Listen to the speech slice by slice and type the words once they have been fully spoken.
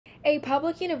A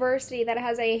public university that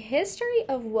has a history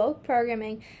of woke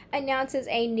programming announces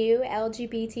a new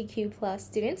LGBTQ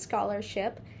student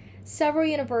scholarship. Several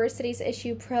universities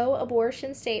issue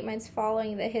pro-abortion statements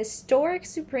following the historic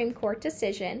Supreme Court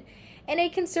decision, and a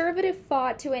conservative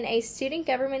fought to win a student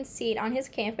government seat on his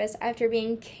campus after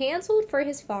being canceled for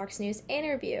his Fox News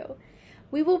interview.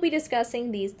 We will be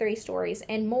discussing these three stories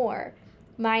and more.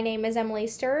 My name is Emily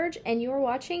Sturge, and you're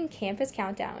watching Campus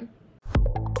Countdown.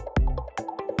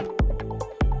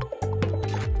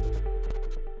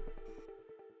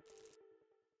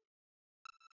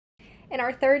 In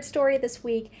our third story this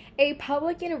week, a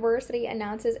public university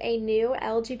announces a new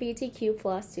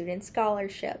LGBTQ student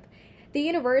scholarship. The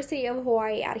University of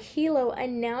Hawaii at Hilo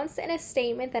announced in a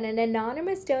statement that an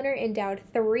anonymous donor endowed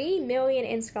 $3 million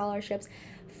in scholarships,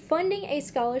 funding a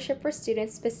scholarship for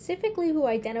students specifically who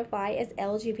identify as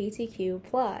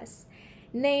LGBTQ+.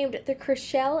 Named the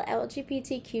Chriselle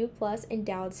LGBTQ+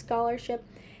 Endowed Scholarship,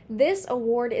 this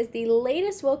award is the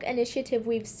latest woke initiative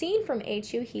we've seen from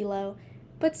HU Hilo,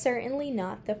 but certainly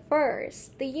not the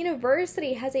first. The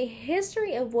university has a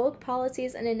history of woke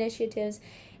policies and initiatives,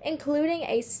 including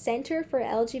a Center for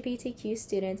LGBTQ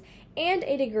students and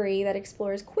a degree that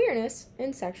explores queerness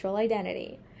and sexual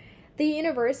identity. The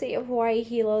University of Hawaii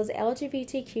Hilo's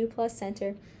LGBTQ+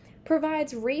 Center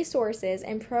provides resources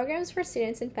and programs for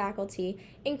students and faculty,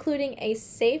 including a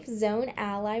Safe Zone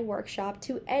Ally workshop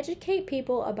to educate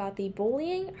people about the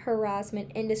bullying,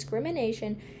 harassment, and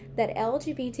discrimination that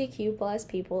LGBTQ+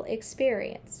 people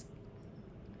experience.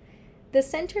 The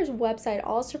center's website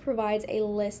also provides a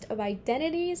list of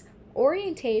identities,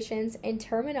 orientations, and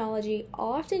terminology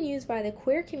often used by the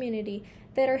queer community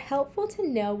that are helpful to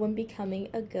know when becoming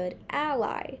a good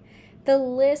ally. The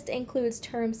list includes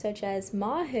terms such as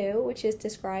mahu, which is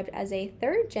described as a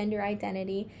third gender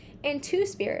identity, and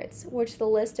two-spirits, which the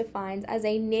list defines as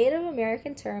a Native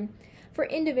American term for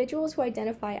individuals who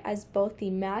identify as both the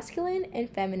masculine and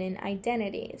feminine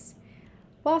identities.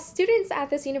 While students at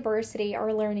this university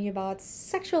are learning about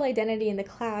sexual identity in the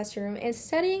classroom and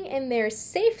studying in their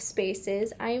safe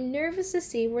spaces, I am nervous to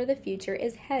see where the future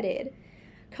is headed.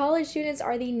 College students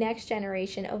are the next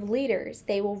generation of leaders.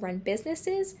 They will run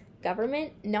businesses,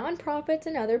 government, nonprofits,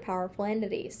 and other powerful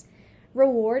entities.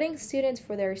 Rewarding students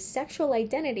for their sexual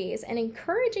identities and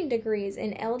encouraging degrees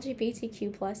in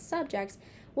LGBTQ+ subjects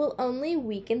will only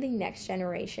weaken the next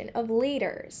generation of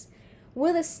leaders.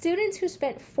 Will the students who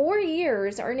spent 4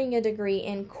 years earning a degree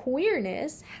in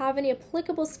queerness have any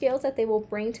applicable skills that they will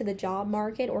bring to the job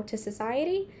market or to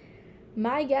society?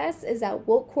 My guess is that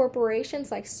woke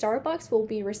corporations like Starbucks will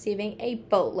be receiving a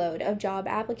boatload of job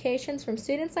applications from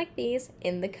students like these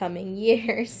in the coming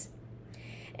years.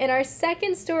 In our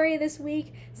second story this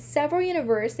week, several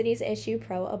universities issue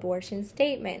pro-abortion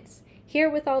statements. Here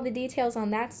with all the details on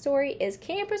that story is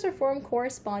Campus Reform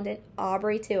Correspondent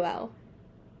Aubrey Tuel.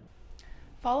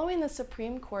 Following the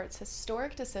Supreme Court's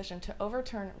historic decision to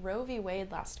overturn Roe v. Wade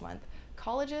last month,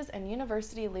 colleges and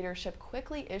university leadership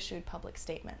quickly issued public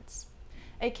statements.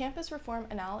 A campus reform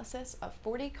analysis of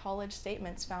 40 college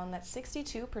statements found that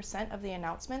 62% of the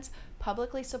announcements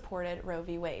publicly supported Roe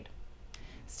v. Wade.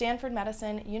 Stanford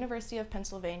Medicine, University of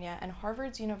Pennsylvania, and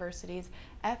Harvard University's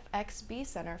FXB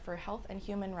Center for Health and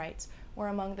Human Rights were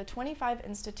among the 25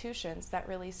 institutions that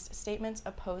released statements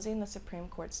opposing the Supreme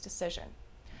Court's decision.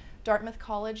 Dartmouth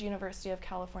College, University of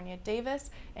California, Davis,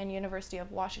 and University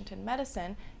of Washington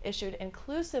Medicine issued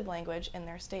inclusive language in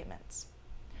their statements.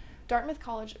 Dartmouth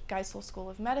College Geisel School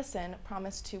of Medicine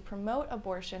promised to promote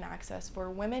abortion access for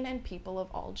women and people of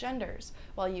all genders,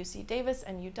 while UC Davis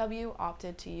and UW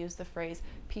opted to use the phrase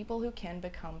people who can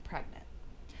become pregnant.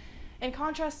 In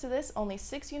contrast to this, only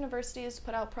 6 universities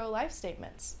put out pro-life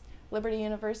statements. Liberty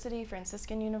University,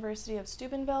 Franciscan University of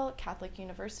Steubenville, Catholic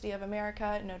University of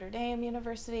America, Notre Dame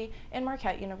University, and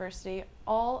Marquette University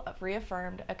all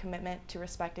reaffirmed a commitment to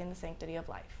respecting the sanctity of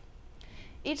life.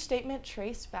 Each statement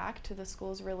traced back to the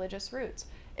school's religious roots,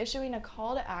 issuing a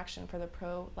call to action for the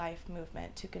pro-life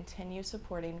movement to continue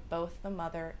supporting both the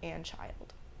mother and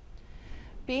child.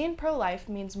 Being pro-life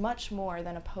means much more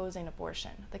than opposing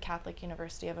abortion, the Catholic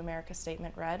University of America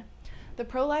statement read. The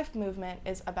pro-life movement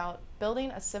is about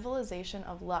building a civilization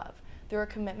of love through a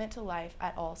commitment to life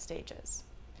at all stages.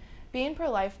 Being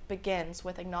pro-life begins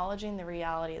with acknowledging the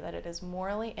reality that it is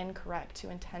morally incorrect to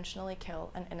intentionally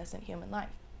kill an innocent human life.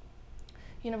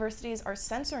 Universities are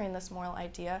censoring this moral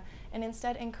idea and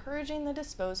instead encouraging the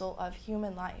disposal of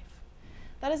human life.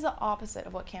 That is the opposite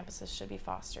of what campuses should be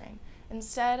fostering.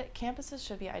 Instead, campuses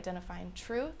should be identifying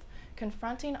truth,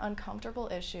 confronting uncomfortable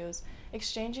issues,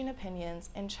 exchanging opinions,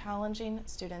 and challenging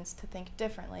students to think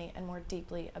differently and more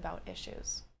deeply about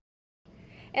issues.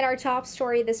 In our top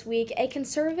story this week, a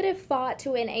conservative fought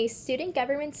to win a student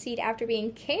government seat after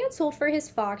being canceled for his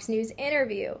Fox News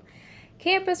interview.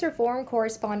 Campus Reform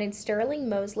Correspondent Sterling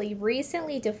Mosley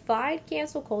recently defied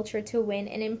cancel culture to win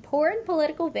an important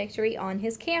political victory on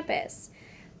his campus.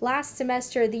 Last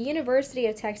semester, the University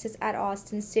of Texas at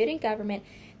Austin student government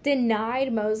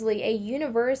denied Mosley a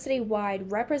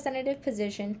university-wide representative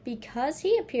position because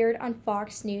he appeared on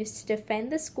Fox News to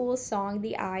defend the school's song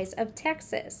The Eyes of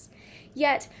Texas.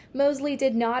 Yet, Mosley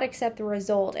did not accept the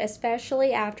result,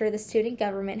 especially after the student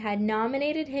government had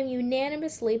nominated him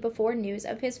unanimously before news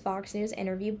of his Fox News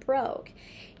interview broke.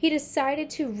 He decided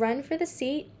to run for the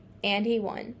seat, and he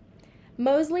won.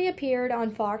 Mosley appeared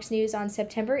on Fox News on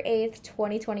September 8,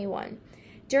 2021.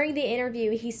 During the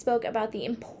interview, he spoke about the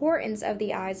importance of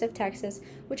the Eyes of Texas,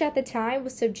 which at the time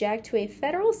was subject to a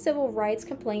federal civil rights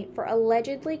complaint for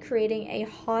allegedly creating a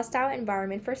hostile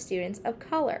environment for students of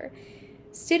color.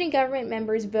 Student government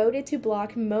members voted to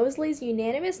block Mosley's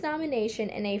unanimous nomination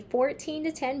in a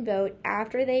 14-10 vote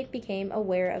after they became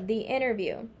aware of the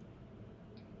interview.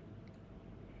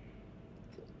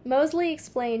 Mosley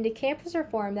explained to Campus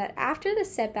Reform that after the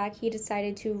setback, he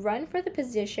decided to run for the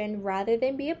position rather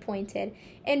than be appointed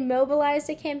and mobilized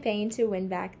a campaign to win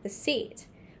back the seat.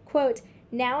 Quote,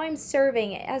 "Now I'm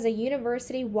serving as a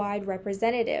university-wide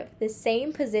representative, the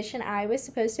same position I was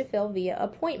supposed to fill via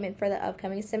appointment for the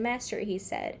upcoming semester," he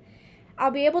said. "I'll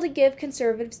be able to give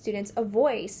conservative students a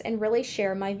voice and really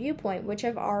share my viewpoint, which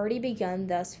I've already begun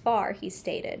thus far," he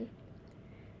stated.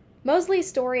 Mosley's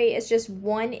story is just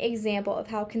one example of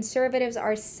how conservatives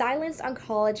are silenced on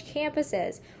college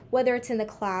campuses, whether it's in the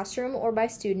classroom or by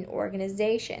student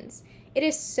organizations. It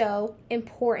is so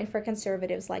important for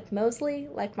conservatives like Mosley,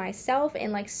 like myself,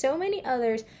 and like so many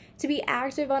others to be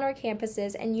active on our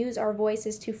campuses and use our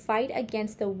voices to fight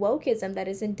against the wokeism that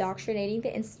is indoctrinating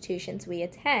the institutions we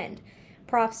attend.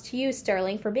 Props to you,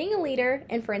 Sterling, for being a leader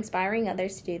and for inspiring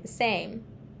others to do the same.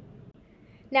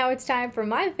 Now it's time for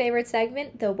my favorite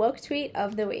segment, the Woke Tweet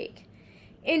of the Week.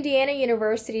 Indiana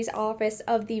University's Office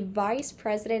of the Vice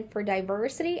President for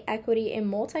Diversity, Equity,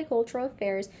 and Multicultural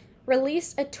Affairs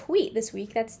released a tweet this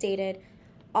week that stated,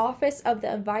 "Office of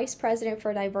the Vice President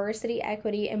for Diversity,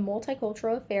 Equity, and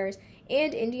Multicultural Affairs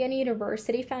and Indiana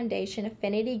University Foundation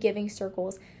Affinity Giving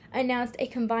Circles announced a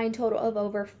combined total of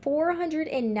over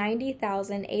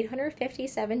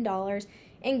 $490,857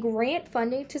 in grant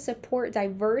funding to support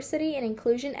diversity and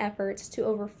inclusion efforts to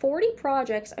over 40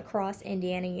 projects across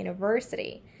Indiana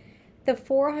University. The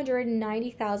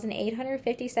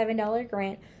 $490,857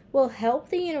 grant will help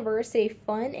the university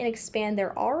fund and expand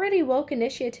their already woke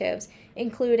initiatives,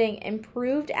 including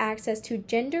improved access to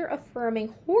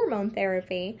gender-affirming hormone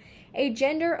therapy, a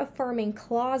gender-affirming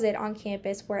closet on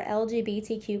campus where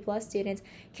LGBTQ+ students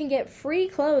can get free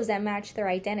clothes that match their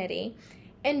identity,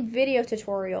 and video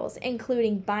tutorials,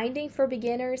 including binding for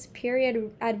beginners,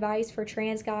 period advice for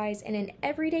trans guys, and an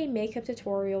everyday makeup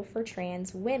tutorial for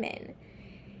trans women."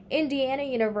 Indiana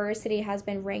University has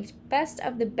been ranked best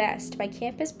of the best by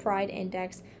Campus Pride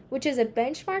Index, which is a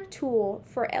benchmark tool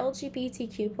for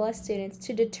LGBTQ+ students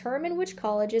to determine which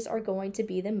colleges are going to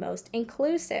be the most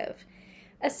inclusive.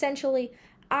 Essentially,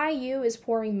 IU is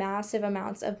pouring massive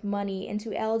amounts of money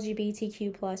into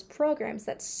LGBTQ+ programs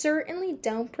that certainly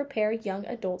don't prepare young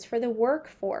adults for the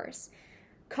workforce.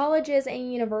 Colleges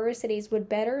and universities would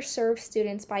better serve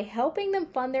students by helping them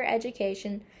fund their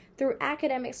education through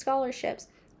academic scholarships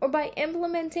or by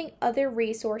implementing other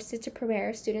resources to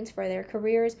prepare students for their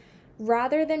careers,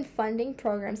 rather than funding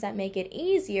programs that make it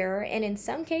easier and in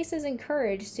some cases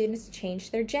encourage students to change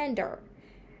their gender.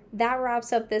 That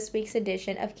wraps up this week's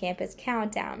edition of Campus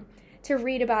Countdown. To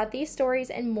read about these stories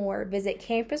and more, visit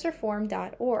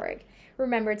campusreform.org.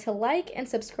 Remember to like and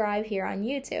subscribe here on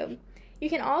YouTube. You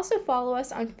can also follow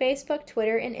us on Facebook,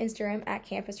 Twitter, and Instagram at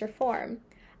Campus Reform.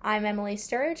 I'm Emily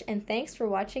Sturge, and thanks for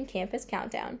watching Campus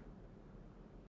Countdown.